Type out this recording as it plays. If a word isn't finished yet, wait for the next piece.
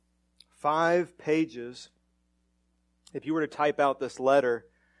5 pages. If you were to type out this letter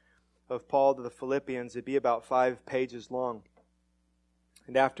of Paul to the Philippians, it'd be about 5 pages long.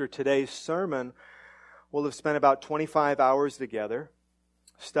 And after today's sermon, we'll have spent about 25 hours together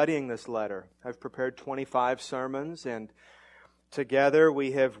studying this letter. I've prepared 25 sermons, and together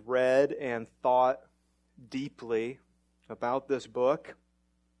we have read and thought deeply about this book.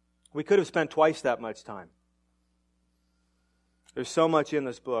 We could have spent twice that much time. There's so much in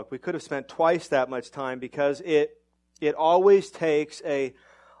this book. We could have spent twice that much time because it always takes a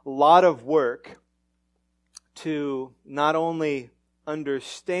lot of work to not only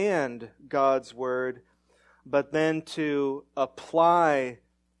understand God's Word, but then to apply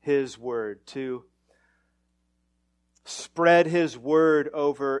His Word, to spread His Word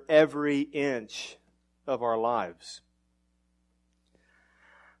over every inch of our lives.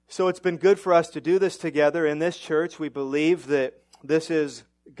 So it's been good for us to do this together in this church. We believe that this is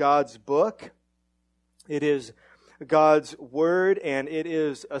God's book. It is God's Word, and it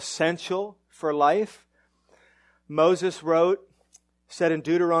is essential for life. Moses said in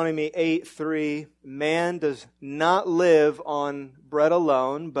Deuteronomy 8:3, man does not live on bread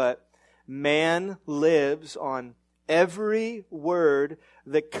alone, but man lives on every word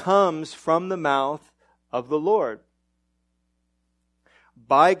that comes from the mouth of the Lord.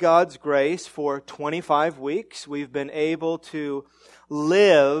 By God's grace, for 25 weeks, we've been able to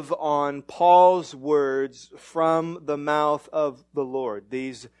live on Paul's words from the mouth of the Lord.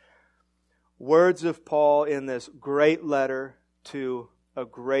 These words of Paul in this great letter to a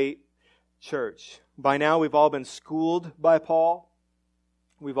great church. By now, we've all been schooled by Paul.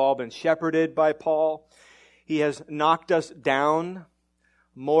 We've all been shepherded by Paul. He has knocked us down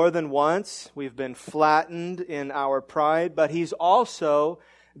more than once. We've been flattened in our pride, but He's also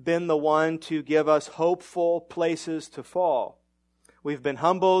been the one to give us hopeful places to fall. We've been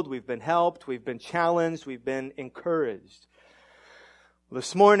humbled, we've been helped, we've been challenged, we've been encouraged.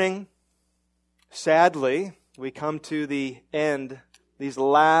 This morning, sadly, we come to the end, these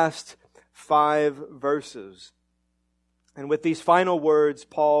last 5 verses. And with these final words,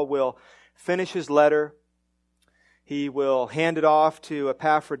 Paul will finish his letter. He will hand it off to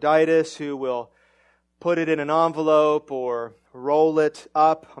Epaphroditus, who will put it in an envelope or roll it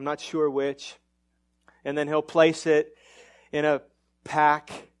up, I'm not sure which. And then he'll place it in a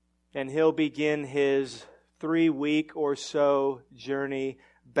pack, and he'll begin his 3-week or so journey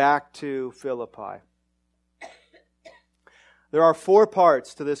back to Philippi. There are 4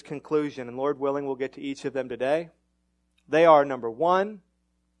 parts to this conclusion, and Lord willing, we'll get to each of them today. They are, number 1,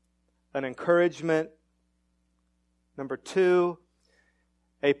 an encouragement. Number 2,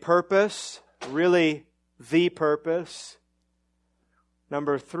 a purpose, really the purpose.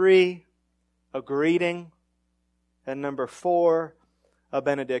 Number 3, a greeting. And number 4, a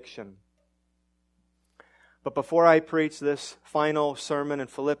benediction. But before I preach this final sermon in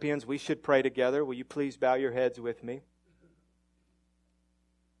Philippians, we should pray together. Will you please bow your heads with me?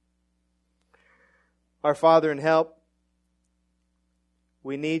 Our Father in help,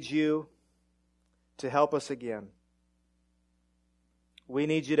 we need You to help us again. We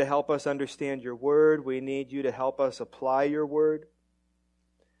need You to help us understand Your Word. We need You to help us apply Your Word.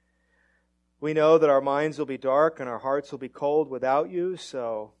 We know that our minds will be dark and our hearts will be cold without You,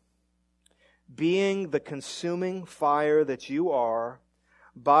 so being the consuming fire that You are,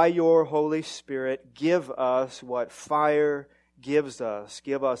 by Your Holy Spirit, give us what fire gives us.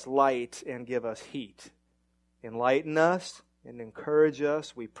 Give us light and give us heat. Enlighten us and encourage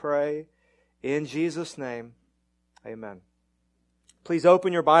us, we pray. In Jesus' name, amen. Please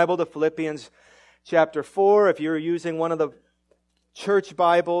open your Bible to Philippians chapter 4. If you're using one of the church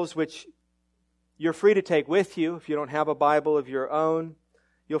Bibles, which you're free to take with you if you don't have a Bible of your own,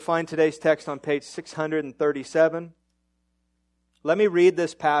 you'll find today's text on page 637. Let me read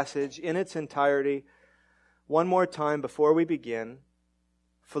this passage in its entirety one more time before we begin.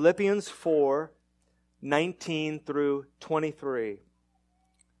 Philippians 4, 19 through 23.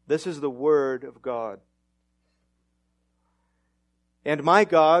 This is the Word of God. And my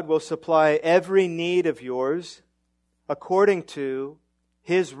God will supply every need of yours according to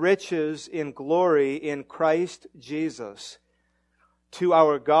His riches in glory in Christ Jesus. To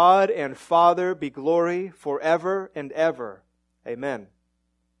our God and Father be glory forever and ever. Amen.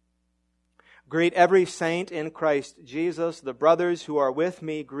 Greet every saint in Christ Jesus. The brothers who are with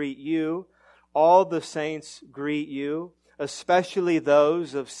me greet you. All the saints greet you, especially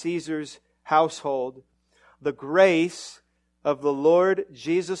those of Caesar's household. The grace of the Lord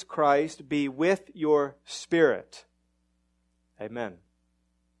Jesus Christ be with your spirit. Amen.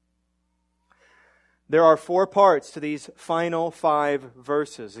 There are 4 parts to these final 5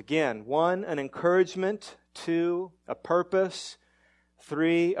 verses. Again, 1, an encouragement. 2, a purpose.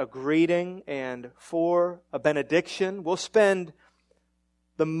 3, a greeting. And 4, a benediction. We'll spend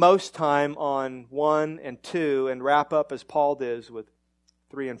the most time on 1 and 2 and wrap up as Paul does with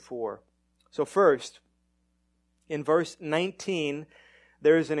 3 and 4. So first, in verse 19,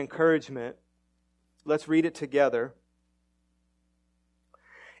 there is an encouragement. Let's read it together.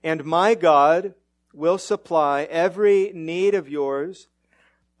 And my God will supply every need of yours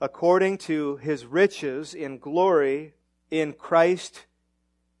according to His riches in glory in Christ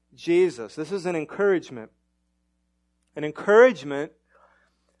Jesus. This is an encouragement. An encouragement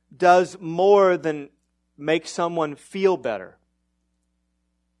does more than make someone feel better.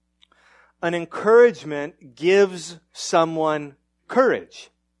 An encouragement gives someone courage.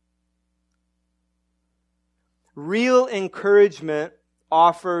 Real encouragement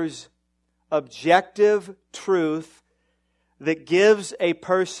offers objective truth that gives a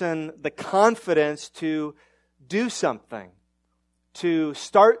person the confidence to do something, to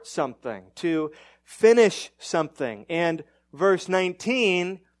start something, to finish something. And verse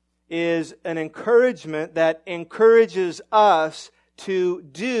 19 is an encouragement that encourages us to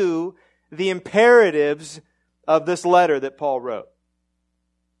do the imperatives of this letter that Paul wrote.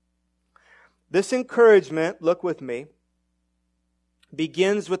 This encouragement, look with me,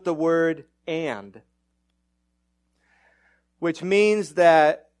 begins with the word "and," which means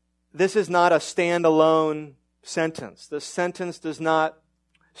that this is not a standalone sentence. This sentence does not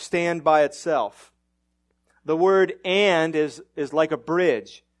stand by itself. The word "and" is like a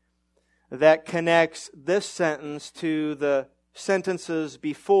bridge that connects this sentence to the sentences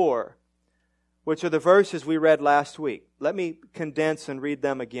before, which are the verses we read last week. Let me condense and read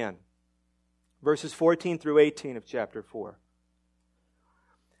them again. Verses 14 through 18 of chapter 4.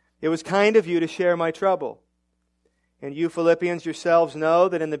 It was kind of you to share my trouble. And you Philippians yourselves know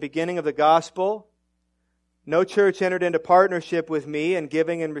that in the beginning of the gospel, no church entered into partnership with me in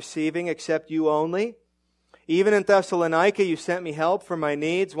giving and receiving except you only. Even in Thessalonica you sent me help for my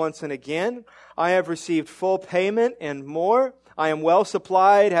needs once and again. I have received full payment and more. I am well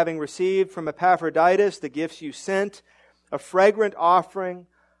supplied, having received from Epaphroditus the gifts you sent, a fragrant offering,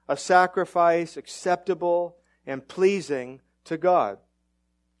 a sacrifice acceptable and pleasing to God.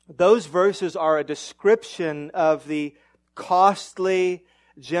 Those verses are a description of the costly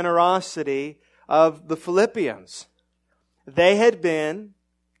generosity of the Philippians. They had been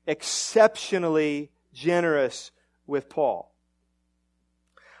exceptionally generous with Paul.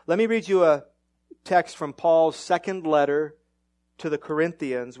 Let me read you a text from Paul's second letter to the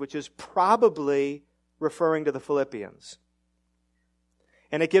Corinthians, which is probably referring to the Philippians.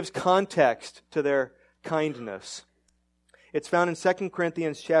 And it gives context to their kindness. It's found in 2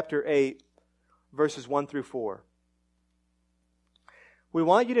 Corinthians chapter 8, verses 1 through 4. We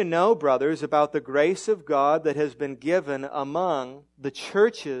want you to know, brothers, about the grace of God that has been given among the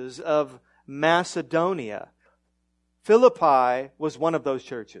churches of Macedonia. Philippi was one of those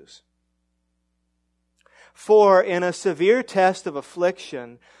churches. For in a severe test of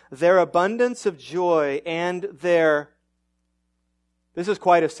affliction, their abundance of joy and this is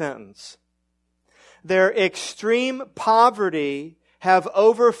quite a sentence, their extreme poverty have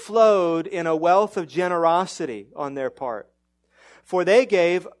overflowed in a wealth of generosity on their part. For they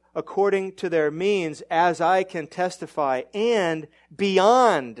gave according to their means, as I can testify, and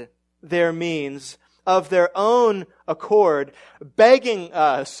beyond their means of their own accord, begging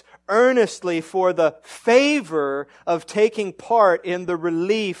us earnestly for the favor of taking part in the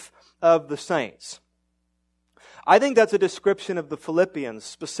relief of the saints. I think that's a description of the Philippians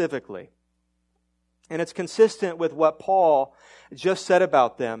specifically. And it's consistent with what Paul just said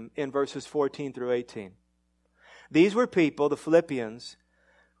about them in verses 14 through 18. These were people, the Philippians,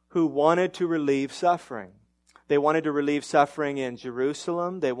 who wanted to relieve suffering. They wanted to relieve suffering in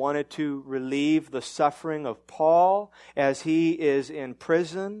Jerusalem. They wanted to relieve the suffering of Paul as he is in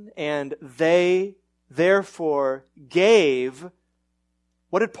prison. And they, therefore, gave,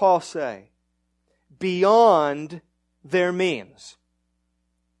 what did Paul say? Beyond their means.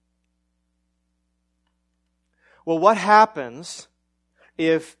 Well, what happens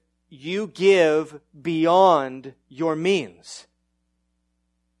if you give beyond your means?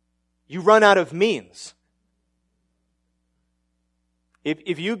 You run out of means.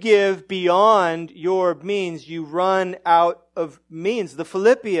 If you give beyond your means, you run out of means. The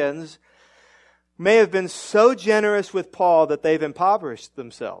Philippians may have been so generous with Paul that they've impoverished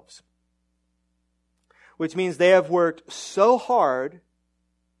themselves. Which means they have worked so hard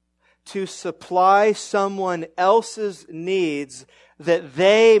to supply someone else's needs that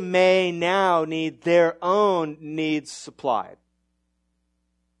they may now need their own needs supplied.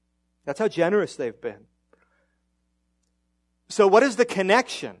 That's how generous they've been. So what is the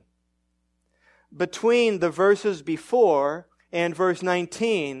connection between the verses before and verse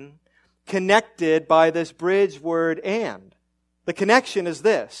 19 connected by this bridge word "and"? The connection is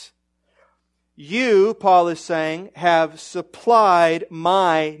this. You, Paul is saying, have supplied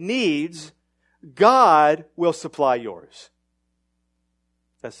my needs. God will supply yours.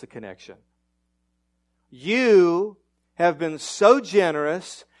 That's the connection. You have been so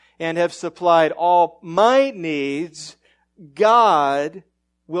generous and have supplied all my needs. God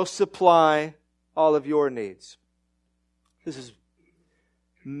will supply all of your needs. This is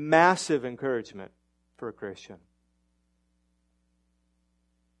massive encouragement for a Christian.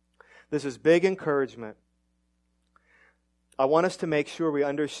 This is big encouragement. I want us to make sure we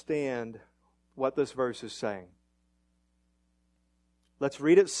understand what this verse is saying. Let's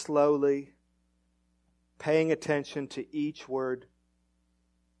read it slowly, paying attention to each word.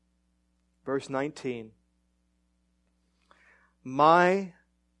 Verse 19. My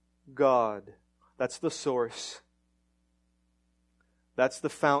God, that's the source, that's the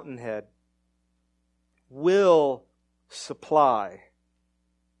fountainhead, will supply.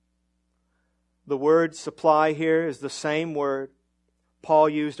 The word supply here is the same word Paul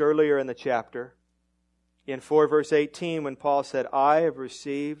used earlier in the chapter. In 4 verse 18, when Paul said, I have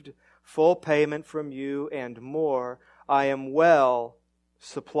received full payment from you and more, I am well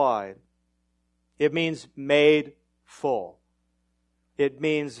supplied. It means made full. It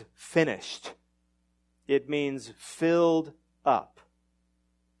means finished. It means filled up.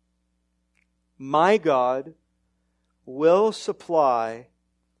 My God will supply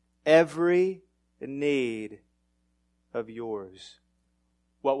every need of yours.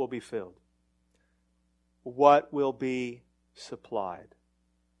 What will be filled? What will be supplied?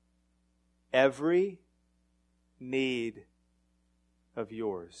 Every need of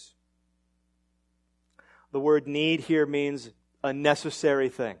yours. The word need here means a necessary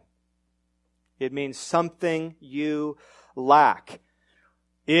thing. It means something you lack.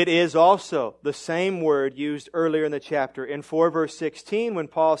 It is also the same word used earlier in the chapter in 4 verse 16 when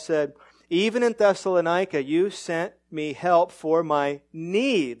Paul said, even in Thessalonica you sent me help for my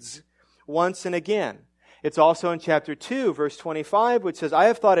needs once and again. It's also in chapter 2 verse 25 which says, I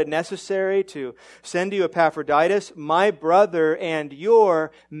have thought it necessary to send you Epaphroditus, my brother and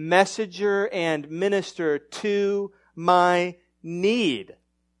your messenger and minister to my need.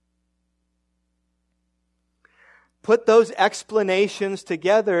 Put those explanations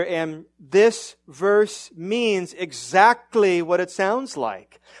together and this verse means exactly what it sounds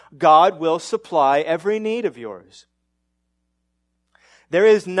like. God will supply every need of yours. There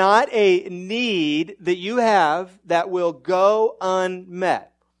is not a need that you have that will go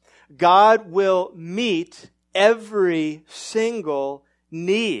unmet. God will meet every single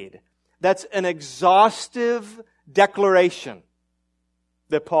need. That's an exhaustive declaration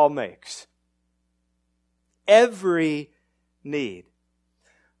that Paul makes. Every need.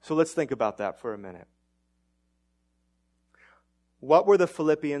 So let's think about that for a minute. What were the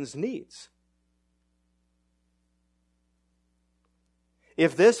Philippians' needs?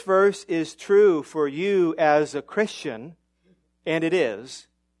 If this verse is true for you as a Christian, and it is,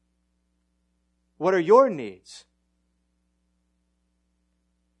 what are your needs?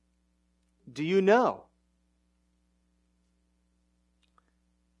 Do you know?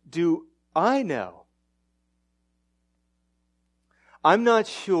 Do I know? I'm not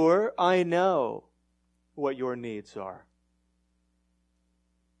sure I know what your needs are.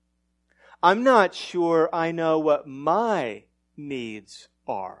 I'm not sure I know what my needs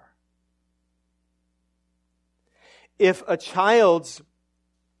are. If a child's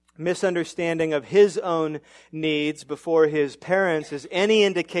misunderstanding of his own needs before his parents is any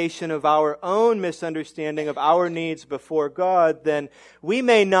indication of our own misunderstanding of our needs before God, then we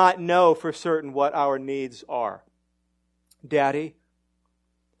may not know for certain what our needs are. Daddy,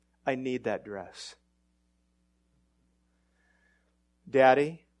 I need that dress.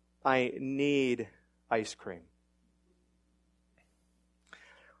 Daddy, I need ice cream.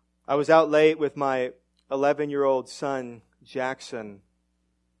 I was out late with my 11-year-old son, Jackson,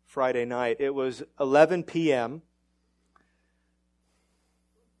 Friday night. It was 11 p.m.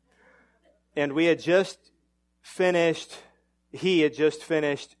 And he had just finished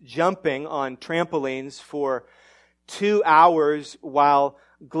jumping on trampolines for 2 hours while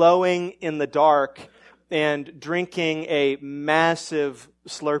glowing in the dark and drinking a massive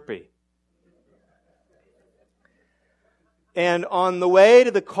Slurpee. And on the way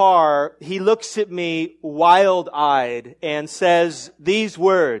to the car, he looks at me wild-eyed and says these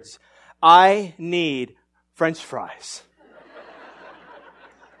words, "I need French fries."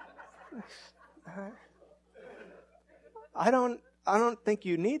 I don't think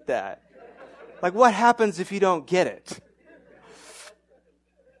you need that. Like, what happens if you don't get it?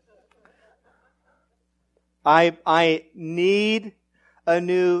 I need a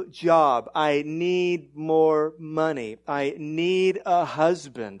new job. I need more money. I need a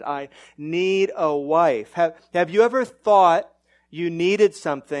husband. I need a wife. Have you ever thought you needed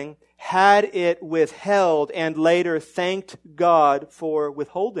something, had it withheld, and later thanked God for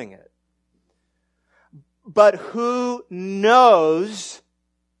withholding it? But who knows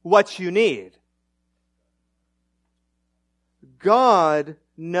what you need? God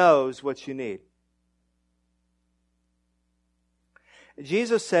knows what you need.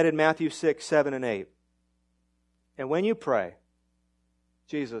 Jesus said in Matthew 6, 7, and 8, and when you pray,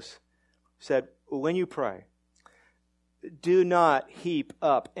 Jesus said, when you pray, do not heap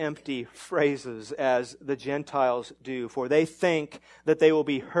up empty phrases as the Gentiles do, for they think that they will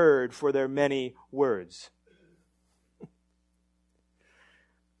be heard for their many words.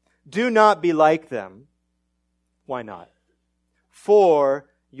 Do not be like them. Why not? For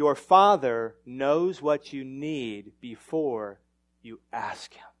your Father knows what you need before you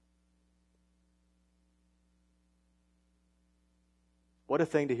ask Him. What a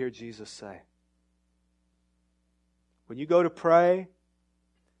thing to hear Jesus say. When you go to pray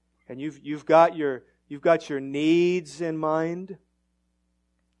and you've got your needs in mind,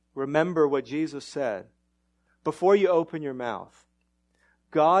 remember what Jesus said. Before you open your mouth,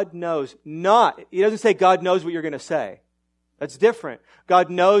 God knows not, He doesn't say God knows what you're going to say. That's different. God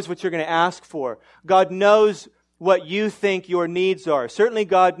knows what you're going to ask for. God knows what you think your needs are. Certainly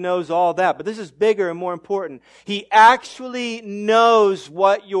God knows all that, but this is bigger and more important. He actually knows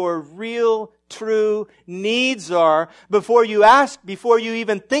what your real, true needs are before you ask, before you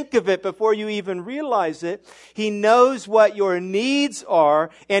even think of it, before you even realize it. He knows what your needs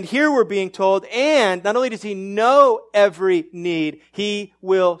are, and here we're being told, and not only does He know every need, He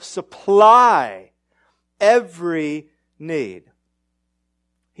will supply every need.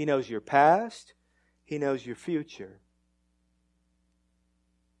 He knows your past. He knows your future.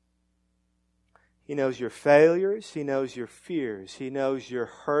 He knows your failures. He knows your fears. He knows your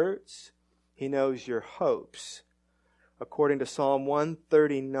hurts. He knows your hopes. According to Psalm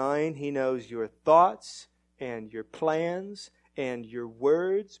 139, He knows your thoughts and your plans and your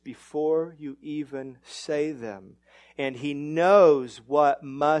words before you even say them. And He knows what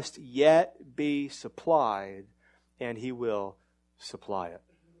must yet be supplied, and He will supply it.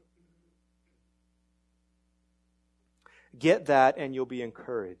 Get that and you'll be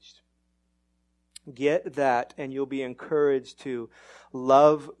encouraged. Get that and you'll be encouraged to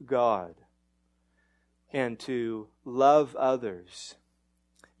love God and to love others.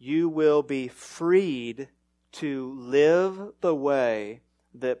 You will be freed to live the way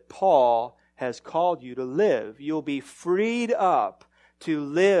that Paul has called you to live. You'll be freed up to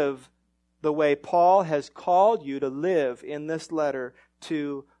live the way Paul has called you to live in this letter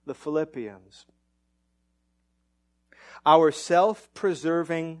to the Philippians. Our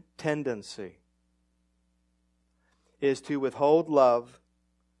self-preserving tendency is to withhold love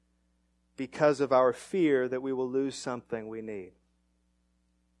because of our fear that we will lose something we need.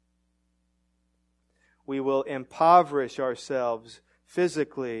 We will impoverish ourselves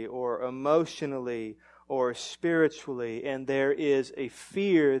physically or emotionally or spiritually, and there is a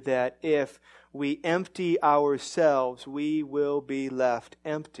fear that if we empty ourselves, we will be left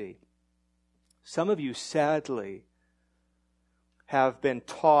empty. Some of you, sadly, have been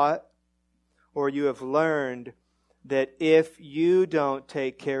taught or you have learned that if you don't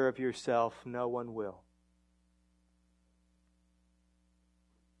take care of yourself, no one will.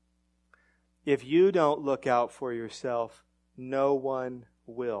 If you don't look out for yourself, no one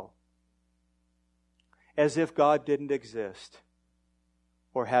will. As if God didn't exist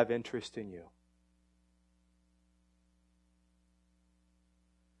or have interest in you.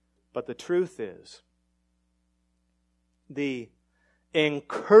 But the truth is, the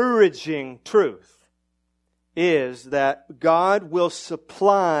encouraging truth is that God will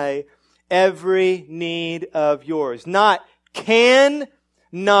supply every need of yours. Not can,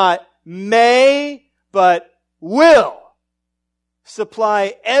 not may, but will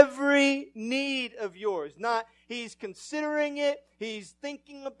supply every need of yours. Not He's considering it, He's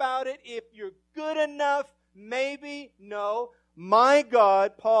thinking about it. If you're good enough, maybe. No. My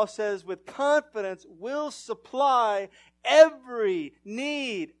God, Paul says with confidence, will supply every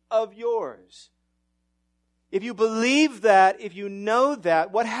need of yours. If you believe that, if you know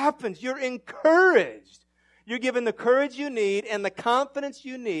that, what happens? You're encouraged. You're given the courage you need and the confidence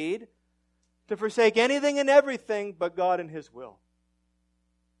you need to forsake anything and everything but God and His will.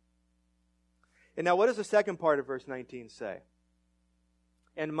 And now what does the second part of verse 19 say?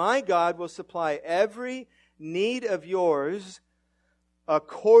 And my God will supply every need of yours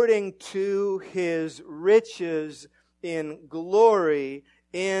according to His riches in glory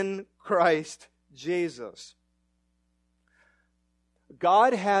in Christ Jesus.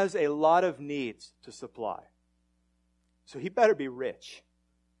 God has a lot of needs to supply. So He better be rich.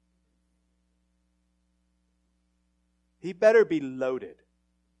 He better be loaded.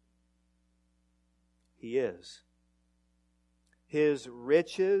 He is. His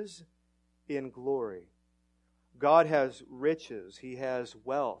riches in glory. God has riches. He has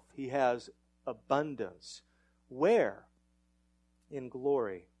wealth. He has abundance. Where? In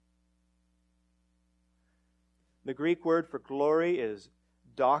glory. The Greek word for glory is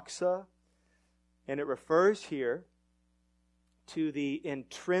doxa, and it refers here to the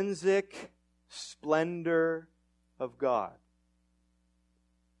intrinsic splendor of God.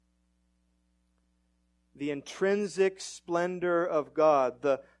 The intrinsic splendor of God,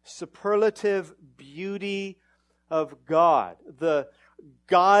 the superlative beauty of God, the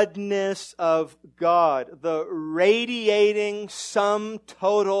godness of God, the radiating sum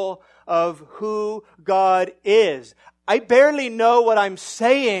total of who God is. I barely know what I'm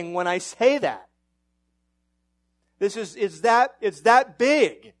saying when I say that. It's that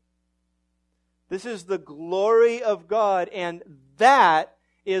big. This is the glory of God, and that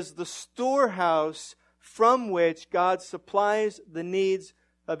is the storehouse from which God supplies the needs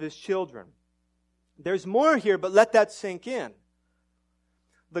of His children. There's more here, but let that sink in.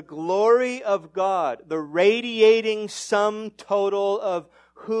 The glory of God, the radiating sum total of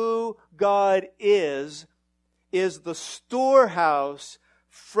who God is the storehouse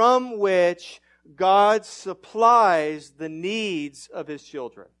from which God supplies the needs of His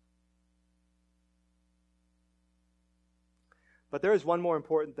children. But there is one more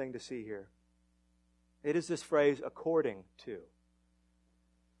important thing to see here. It is this phrase, according to.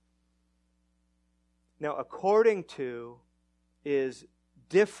 Now, according to is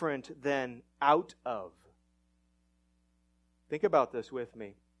different than out of. Think about this with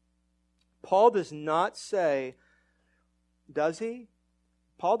me. Paul does not say, does he?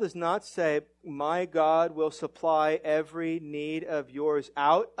 Paul does not say, my God will supply every need of yours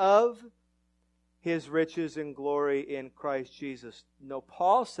out of His riches and glory in Christ Jesus. No,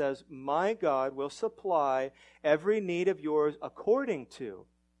 Paul says, my God will supply every need of yours according to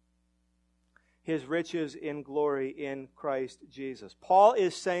His riches in glory in Christ Jesus. Paul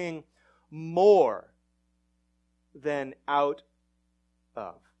is saying more than out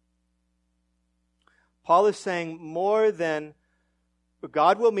of. Paul is saying more than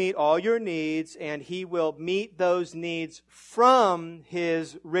God will meet all your needs, and He will meet those needs from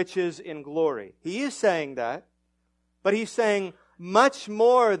His riches in glory. He is saying that, but he's saying much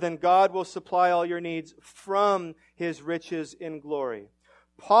more than God will supply all your needs from His riches in glory.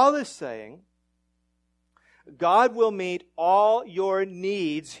 Paul is saying God will meet all your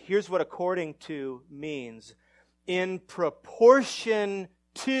needs, here's what according to means, in proportion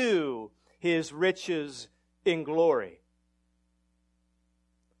to His riches in glory.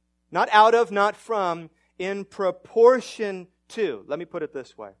 Not out of, not from, in proportion to. Let me put it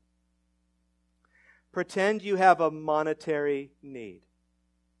this way. Pretend you have a monetary need.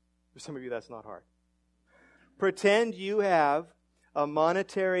 For some of you, that's not hard. Pretend you have a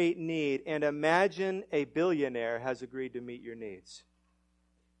monetary need and imagine a billionaire has agreed to meet your needs.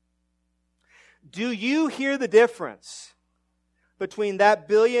 Do you hear the difference between that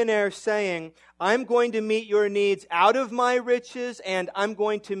billionaire saying, I'm going to meet your needs out of my riches and I'm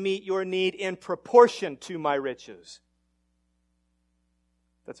going to meet your need in proportion to my riches?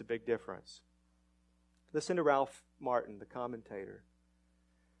 That's a big difference. Listen to Ralph Martin, the commentator.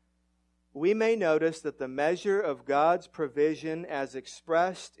 We may notice that the measure of God's provision as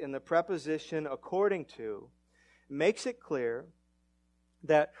expressed in the preposition according to makes it clear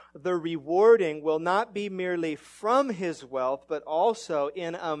that the rewarding will not be merely from His wealth, but also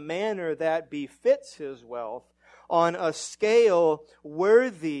in a manner that befits His wealth, on a scale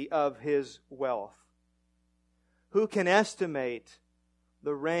worthy of His wealth. Who can estimate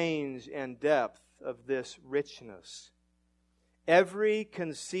the range and depth of this richness? Every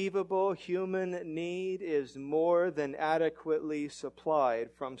conceivable human need is more than adequately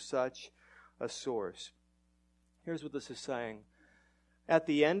supplied from such a source. Here's what this is saying. At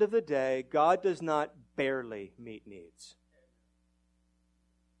the end of the day, God does not barely meet needs.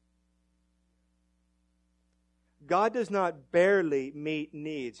 God does not barely meet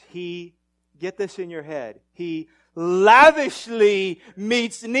needs. Get this in your head, He lavishly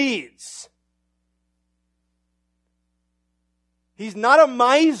meets needs. He's not a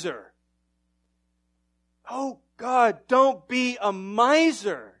miser. Oh God, don't be a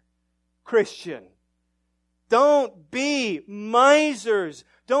miser, Christian. Don't be misers.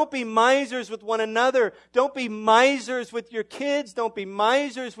 Don't be misers with one another. Don't be misers with your kids. Don't be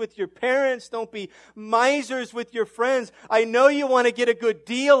misers with your parents. Don't be misers with your friends. I know you want to get a good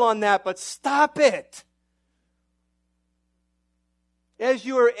deal on that, but stop it. As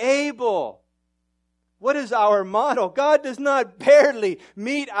you are able. What is our model? God does not barely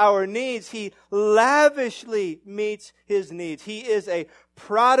meet our needs. He lavishly meets His needs. He is a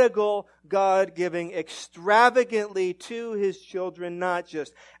prodigal God, giving extravagantly to His children, not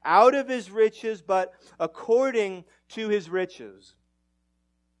just out of His riches, but according to His riches.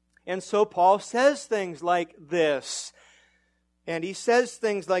 And so Paul says things like this. And he says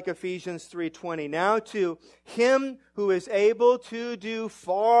things like Ephesians 3:20. Now to Him who is able to do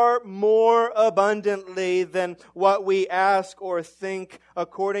far more abundantly than what we ask or think,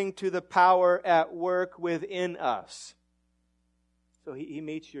 according to the power at work within us. So He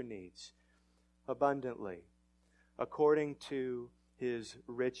meets your needs abundantly, according to His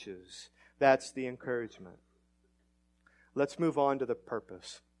riches. That's the encouragement. Let's move on to the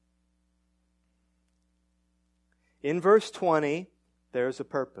purpose. In verse 20, there's a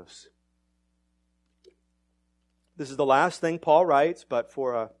purpose. This is the last thing Paul writes, but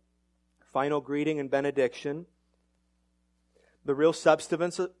for a final greeting and benediction, the real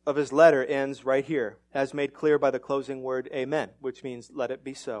substance of his letter ends right here, as made clear by the closing word, amen, which means let it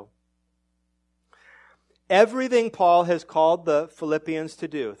be so. Everything Paul has called the Philippians to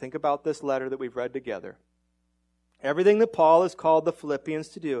do, think about this letter that we've read together. Everything that Paul has called the Philippians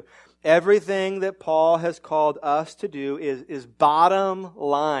to do, everything that Paul has called us to do is bottom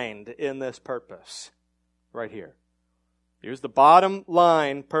lined in this purpose right here. Here's the bottom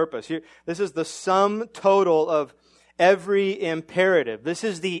line purpose. Here, this is the sum total of every imperative. This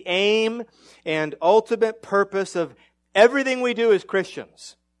is the aim and ultimate purpose of everything we do as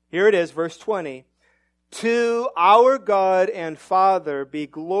Christians. Here it is, verse 20. To our God and Father be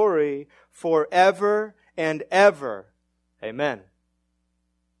glory forever and ever. Amen.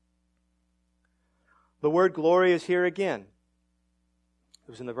 The word glory is here again. It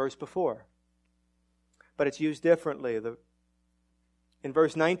was in the verse before. But it's used differently. In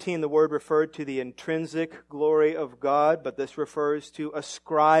verse 19, the word referred to the intrinsic glory of God, but this refers to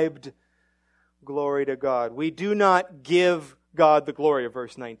ascribed glory to God. We do not give God the glory of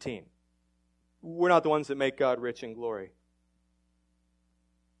verse 19. We're not the ones that make God rich in glory.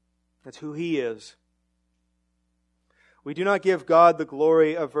 That's who He is. We do not give God the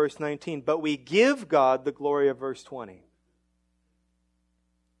glory of verse 19, but we give God the glory of verse 20.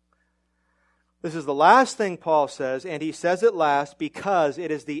 This is the last thing Paul says, and he says it last because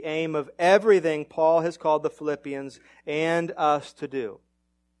it is the aim of everything Paul has called the Philippians and us to do.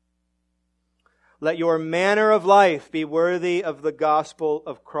 Let your manner of life be worthy of the gospel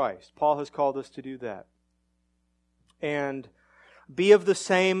of Christ. Paul has called us to do that. And be of the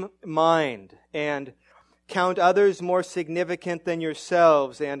same mind, and count others more significant than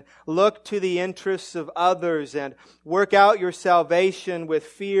yourselves, and look to the interests of others, and work out your salvation with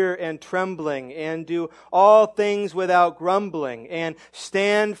fear and trembling, and do all things without grumbling, and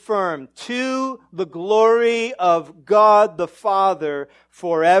stand firm to the glory of God the Father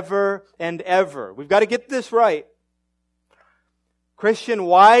forever and ever. We've got to get this right. Christian,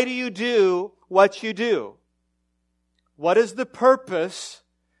 why do you do what you do? What is the purpose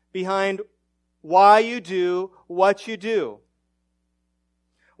behind why you do what you do?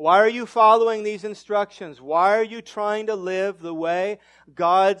 Why are you following these instructions? Why are you trying to live the way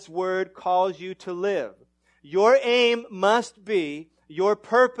God's Word calls you to live? Your aim must be, your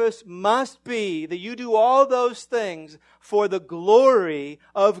purpose must be that you do all those things for the glory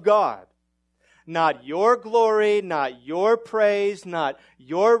of God. Not your glory, not your praise, not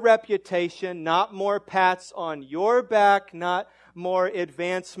your reputation, not more pats on your back, not more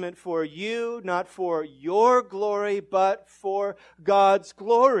advancement for you, not for your glory, but for God's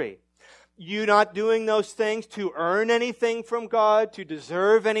glory. You not doing those things to earn anything from God, to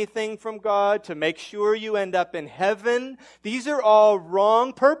deserve anything from God, to make sure you end up in heaven. These are all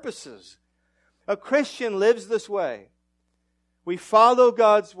wrong purposes. A Christian lives this way. We follow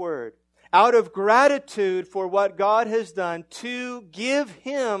God's Word out of gratitude for what God has done, to give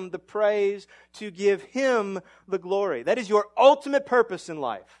Him the praise, to give Him the glory. That is your ultimate purpose in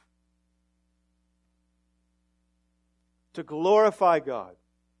life. To glorify God.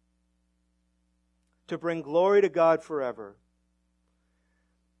 to bring glory to God forever.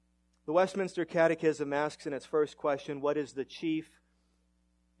 The Westminster Catechism asks in its first question, what is the chief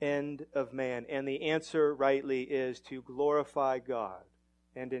end of man? And the answer rightly is to glorify God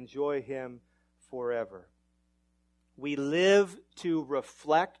and enjoy Him forever. We live to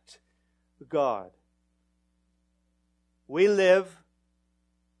reflect God. We live.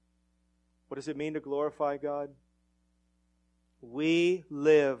 What does it mean to glorify God? We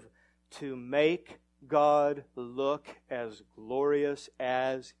live to make God look as glorious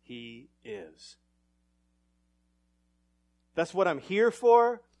as He is. That's what I'm here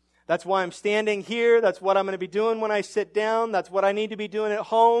for. That's why I'm standing here. That's what I'm going to be doing when I sit down. That's what I need to be doing at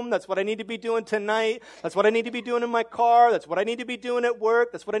home. That's what I need to be doing tonight. That's what I need to be doing in my car. That's what I need to be doing at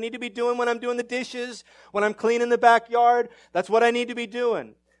work. That's what I need to be doing when I'm doing the dishes, when I'm cleaning the backyard. That's what I need to be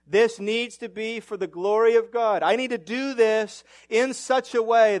doing. This needs to be for the glory of God. I need to do this in such a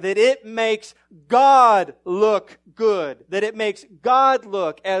way that it makes God look good, that it makes God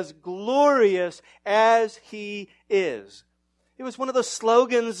look as glorious as He is. It was one of the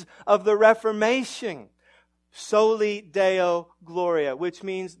slogans of the Reformation, Soli Deo Gloria, which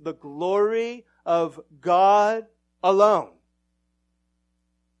means the glory of God alone.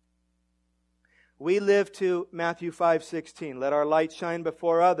 We live to Matthew 5:16. Let our light shine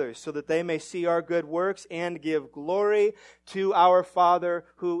before others so that they may see our good works and give glory to our Father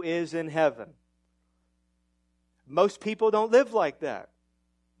who is in heaven. Most people don't live like that.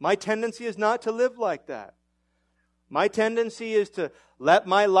 My tendency is not to live like that. My tendency is to let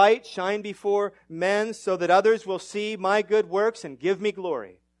my light shine before men so that others will see my good works and give me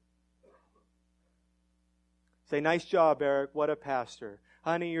glory. Say, nice job, Eric. What a pastor.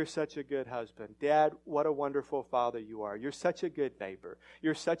 Honey, you're such a good husband. Dad, what a wonderful father you are. You're such a good neighbor.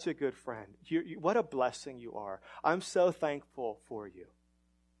 You're such a good friend. What a blessing you are. I'm so thankful for you.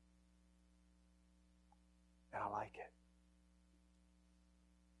 And I like it.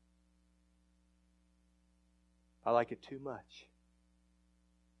 I like it too much.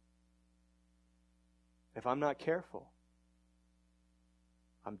 If I'm not careful,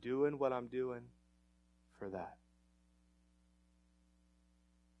 I'm doing what I'm doing for that.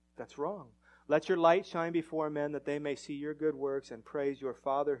 That's wrong. Let your light shine before men that they may see your good works and praise your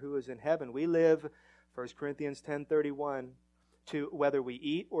Father who is in heaven. We live, 1 Corinthians 10:31, to whether we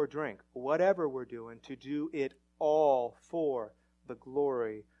eat or drink, whatever we're doing, to do it all for the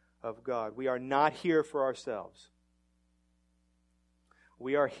glory of God. We are not here for ourselves.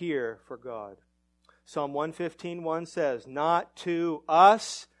 We are here for God. Psalm 115:1 says, not to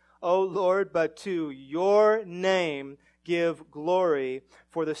us, O Lord, but to your name give glory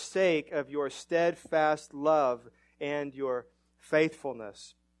for the sake of your steadfast love and your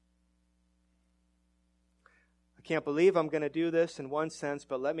faithfulness. I can't believe I'm going to do this in one sense,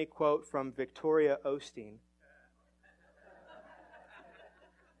 but let me quote from Victoria Osteen.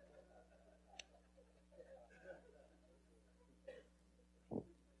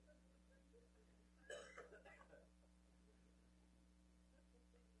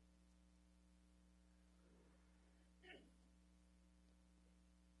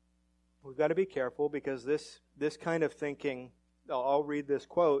 We've got to be careful because this kind of thinking, I'll read this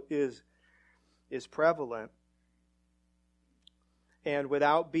quote, is prevalent. And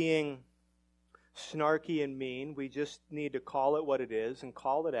without being snarky and mean, we just need to call it what it is and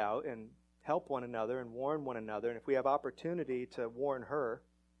call it out and help one another and warn one another. And if we have opportunity to warn her.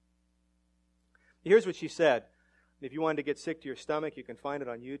 Here's what she said. If you wanted to get sick to your stomach, you can find it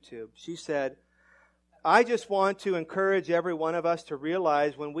on YouTube. She said, I just want to encourage every one of us to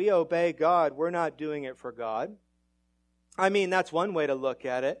realize when we obey God, we're not doing it for God. I mean, that's one way to look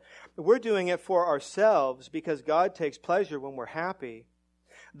at it. We're doing it for ourselves because God takes pleasure when we're happy.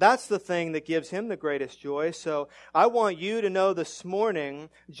 That's the thing that gives Him the greatest joy. So I want you to know this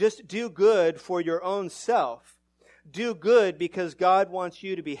morning, just do good for your own self. Do good because God wants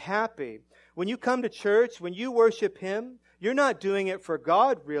you to be happy. When you come to church, when you worship Him, you're not doing it for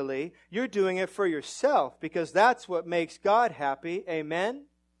God, really. You're doing it for yourself because that's what makes God happy. Amen?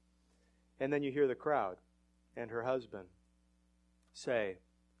 And then you hear the crowd and her husband say,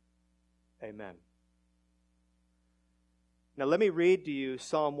 Amen. Now let me read to you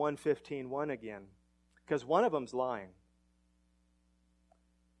Psalm 115:1 again, because one of them's lying.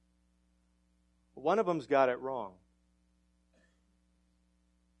 One of them's got it wrong.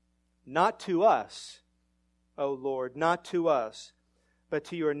 Not to us, O Lord, not to us, but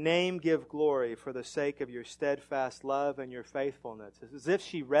to your name give glory for the sake of your steadfast love and your faithfulness. It's as if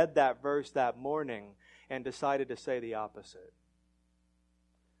she read that verse that morning and decided to say the opposite.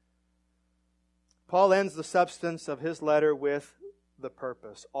 Paul ends the substance of his letter with the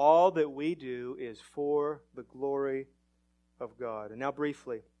purpose. All that we do is for the glory of God. And now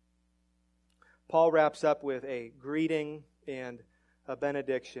briefly, Paul wraps up with a greeting and a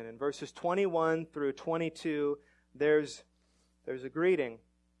benediction. In verses 21 through 22, there's a greeting.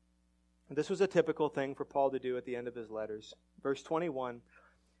 This was a typical thing for Paul to do at the end of his letters. Verse 21,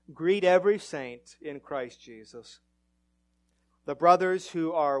 greet every saint in Christ Jesus. The brothers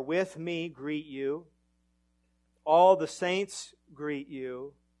who are with me greet you. All the saints greet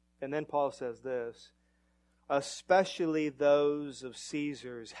you. And then Paul says this, especially those of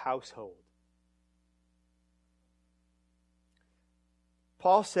Caesar's household.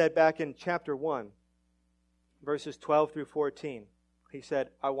 Paul said back in chapter 1, verses 12 through 14, he said,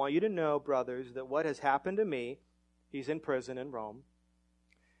 I want you to know, brothers, that what has happened to me, he's in prison in Rome.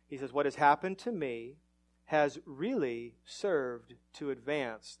 He says, what has happened to me has really served to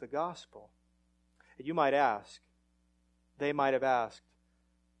advance the gospel. And you might ask, they might have asked,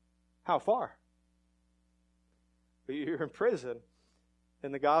 how far? You're in prison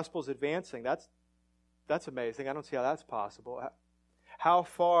and the gospel's advancing. That's amazing. I don't see how that's possible. How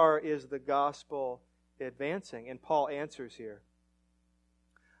far is the gospel advancing? And Paul answers here.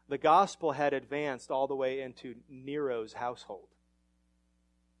 The gospel had advanced all the way into Nero's household.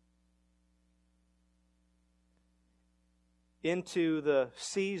 Into the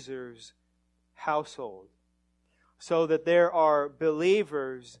Caesar's household. So that there are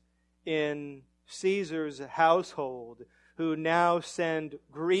believers in Caesar's household who now send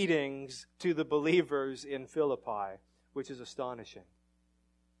greetings to the believers in Philippi, which is astonishing.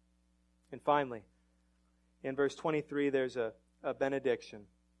 And finally, in verse 23, there's a benediction.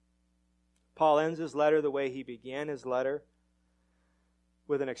 Paul ends his letter the way he began his letter,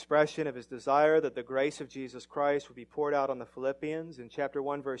 with an expression of his desire that the grace of Jesus Christ would be poured out on the Philippians. In chapter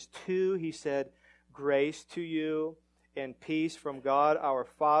 1, verse 2, he said, grace to you and peace from God our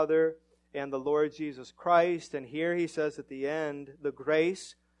Father and the Lord Jesus Christ. And here he says at the end, the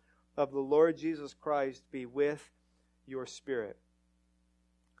grace of the Lord Jesus Christ be with your spirit.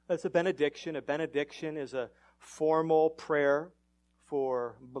 That's a benediction. A benediction is a formal prayer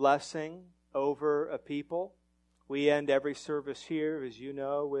for blessing over a people. We end every service here, as you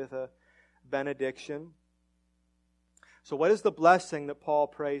know, with a benediction. So what is the blessing that Paul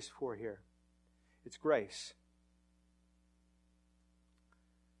prays for here? It's grace.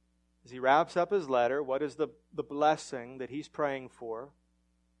 As he wraps up his letter, what is the blessing that he's praying for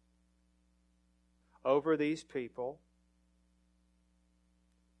over these people?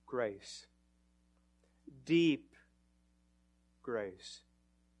 Grace. Deep grace.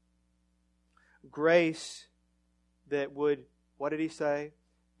 Grace that would, what did he say?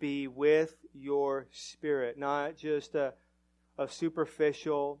 Be with your spirit. Not just a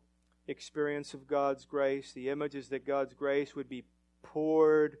superficial experience of God's grace. The image is that God's grace would be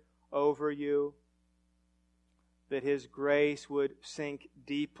poured over you. That His grace would sink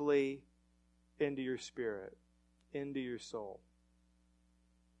deeply into your spirit, into your soul.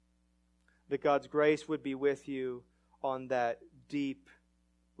 That God's grace would be with you on that deep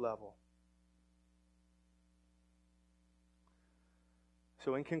level.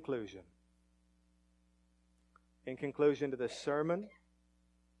 So in conclusion to this sermon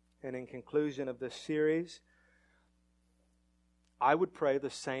and in conclusion of this series, I would pray the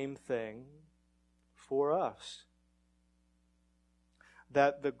same thing for us.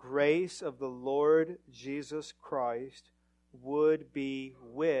 That the grace of the Lord Jesus Christ would be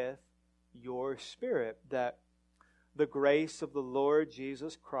with your spirit. That the grace of the Lord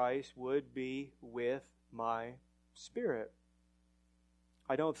Jesus Christ would be with my spirit.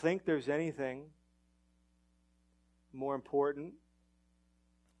 I don't think there's anything more important,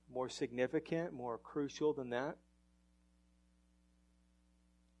 more significant, more crucial than that.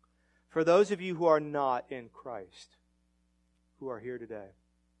 For those of you who are not in Christ, who are here today,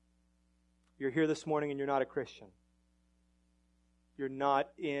 you're here this morning and you're not a Christian. You're not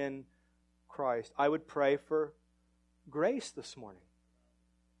in Christ. I would pray for grace this morning.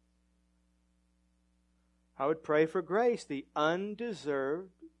 I would pray for grace, the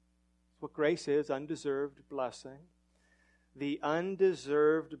undeserved, what grace is, undeserved blessing. The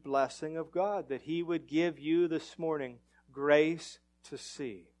undeserved blessing of God, that He would give you this morning grace to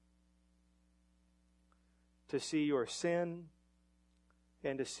see. To see your sin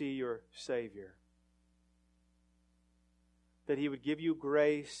and to see your Savior. That He would give you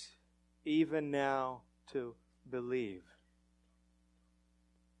grace even now to believe.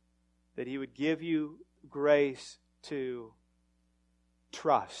 That He would give you grace to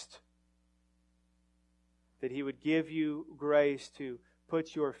trust. That He would give you grace to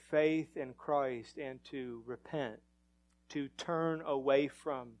put your faith in Christ and to repent, to turn away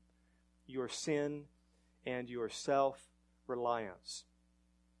from your sin and your self-reliance.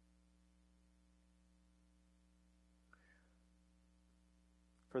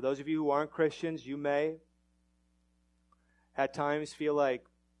 For those of you who aren't Christians, you may at times feel like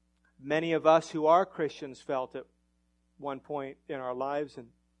many of us who are Christians felt at one point in our lives, and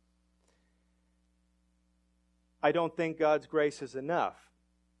I don't think God's grace is enough.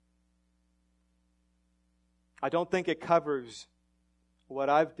 I don't think it covers what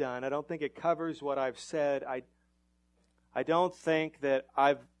I've done. I don't think it covers what I've said. I don't think that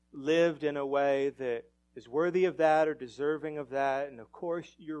I've lived in a way that is worthy of that or deserving of that. And of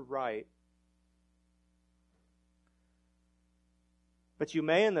course, you're right. But you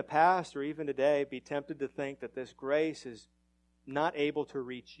may in the past or even today be tempted to think that this grace is not able to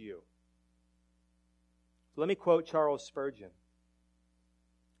reach you. So let me quote Charles Spurgeon.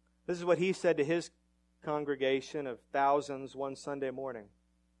 This is what he said to his congregation of thousands one Sunday morning.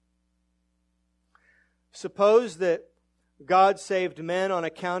 Suppose that God saved men on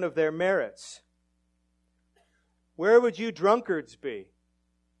account of their merits. Where would you drunkards be?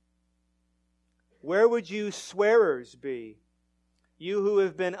 Where would you swearers be? You who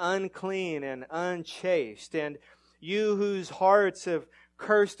have been unclean and unchaste, and you whose hearts have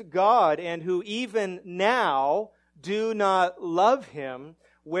cursed God, and who even now do not love Him,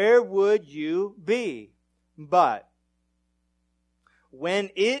 where would you be? But when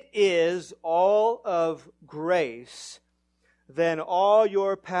it is all of grace, then all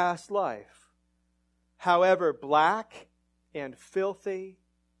your past life, however black and filthy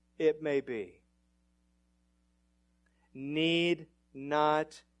it may be, need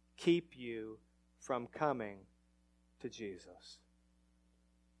not keep you from coming to Jesus.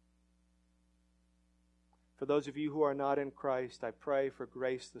 For those of you who are not in Christ, I pray for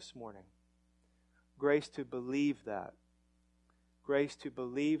grace this morning. Grace to believe that. Grace to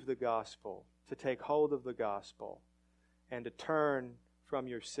believe the gospel, to take hold of the gospel, and to turn from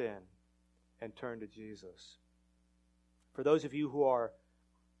your sin and turn to Jesus. For those of you who are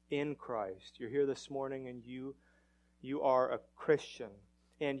in Christ, you're here this morning and you are a Christian.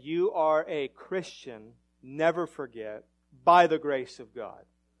 And you are a Christian, never forget, by the grace of God.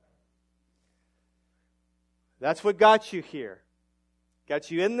 That's what got you here.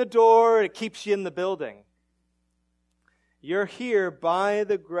 Got you in the door, it keeps you in the building. You're here by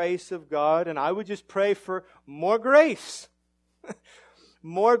the grace of God, and I would just pray for more grace.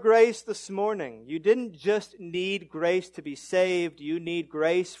 More grace this morning. You didn't just need grace to be saved, you need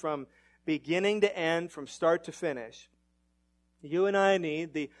grace from beginning to end, from start to finish. You and I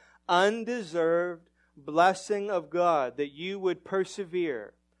need the undeserved blessing of God, that you would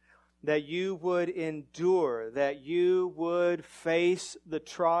persevere, that you would endure, that you would face the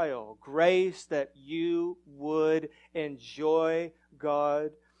trial. Grace that you would enjoy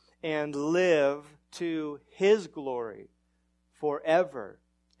God and live to His glory forever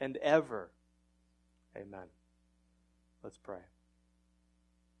and ever. Amen. Let's pray.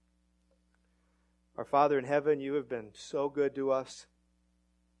 Our Father in heaven, you have been so good to us.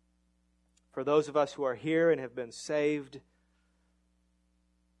 For those of us who are here and have been saved,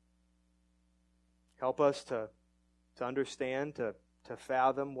 help us to understand, to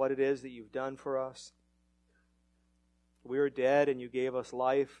fathom what it is that you've done for us. We were dead and you gave us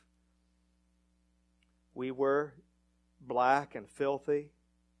life. We were black and filthy,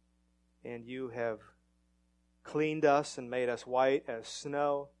 and you have cleaned us and made us white as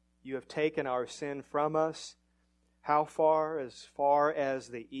snow. You have taken our sin from us. How far? As far as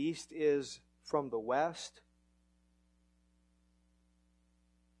the east is from the west.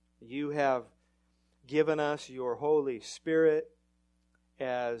 You have given us your Holy Spirit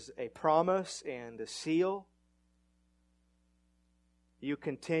as a promise and a seal. You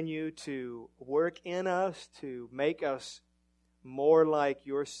continue to work in us to make us more like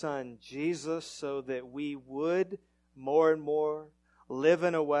your Son, Jesus, so that we would more and more live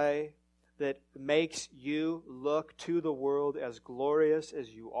in a way that makes you look to the world as glorious as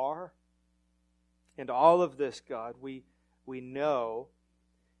you are. And all of this, God, we know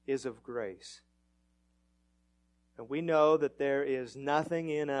is of grace. And we know that there is nothing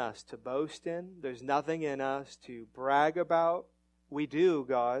in us to boast in. There's nothing in us to brag about. We do,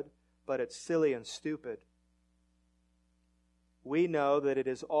 God, but it's silly and stupid. We know that it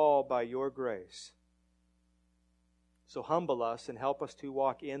is all by your grace. So humble us and help us to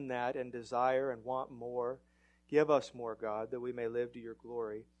walk in that and desire and want more. Give us more, God, that we may live to your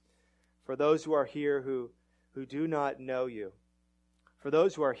glory. For those who are here who do not know you, for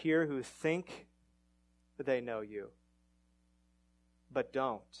those who are here who think that they know you, but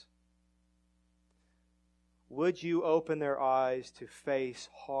don't, would you open their eyes to face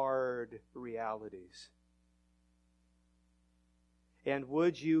hard realities? And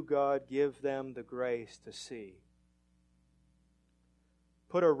would you, God, give them the grace to see?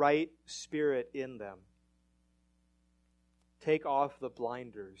 Put a right spirit in them. Take off the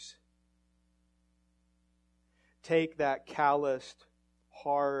blinders. Take that calloused,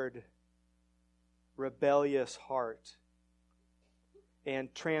 hard, rebellious heart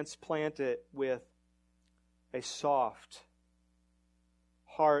and transplant it with a soft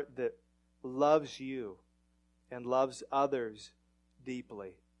heart that loves you and loves others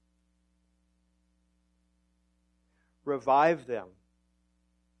deeply. Revive them.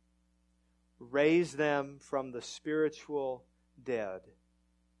 Raise them from the spiritual dead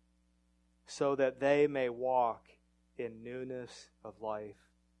so that they may walk in newness of life.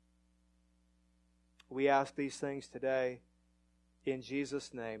 We ask these things today in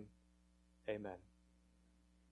Jesus' name. Amen.